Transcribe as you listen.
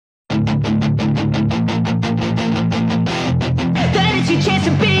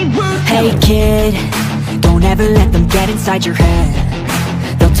Hey kid, don't ever let them get inside your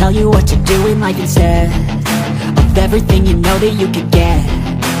head. They'll tell you what to do in life instead of everything you know that you could get.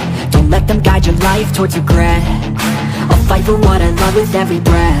 Don't let them guide your life towards regret. I'll fight for what I love with every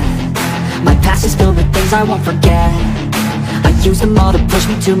breath. My past is filled with things I won't forget. I use them all to push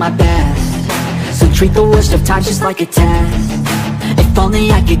me to my best. So treat the worst of times just like a test. If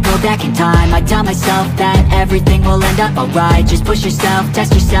only I could go back in time, I'd tell myself that everything will end up alright. Just push yourself,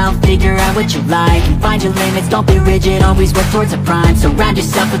 test yourself, figure out what you like, and find your limits, don't be rigid, always work towards a prime. Surround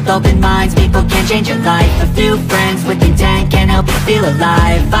yourself with open minds, people can change your life. A few friends with intent can help you feel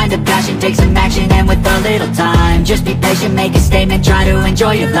alive. Find a passion, take some action, and with a little time, just be patient, make a statement, try to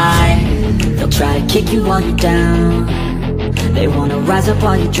enjoy your life. They'll try to kick you while you're down, they wanna rise up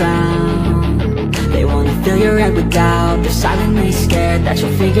while you drown. They wanna fill your head with doubt, they're silently scared that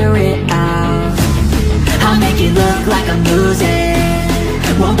you'll figure it out. I'll make it look like I'm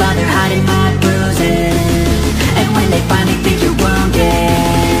losing, won't bother hiding my bruises.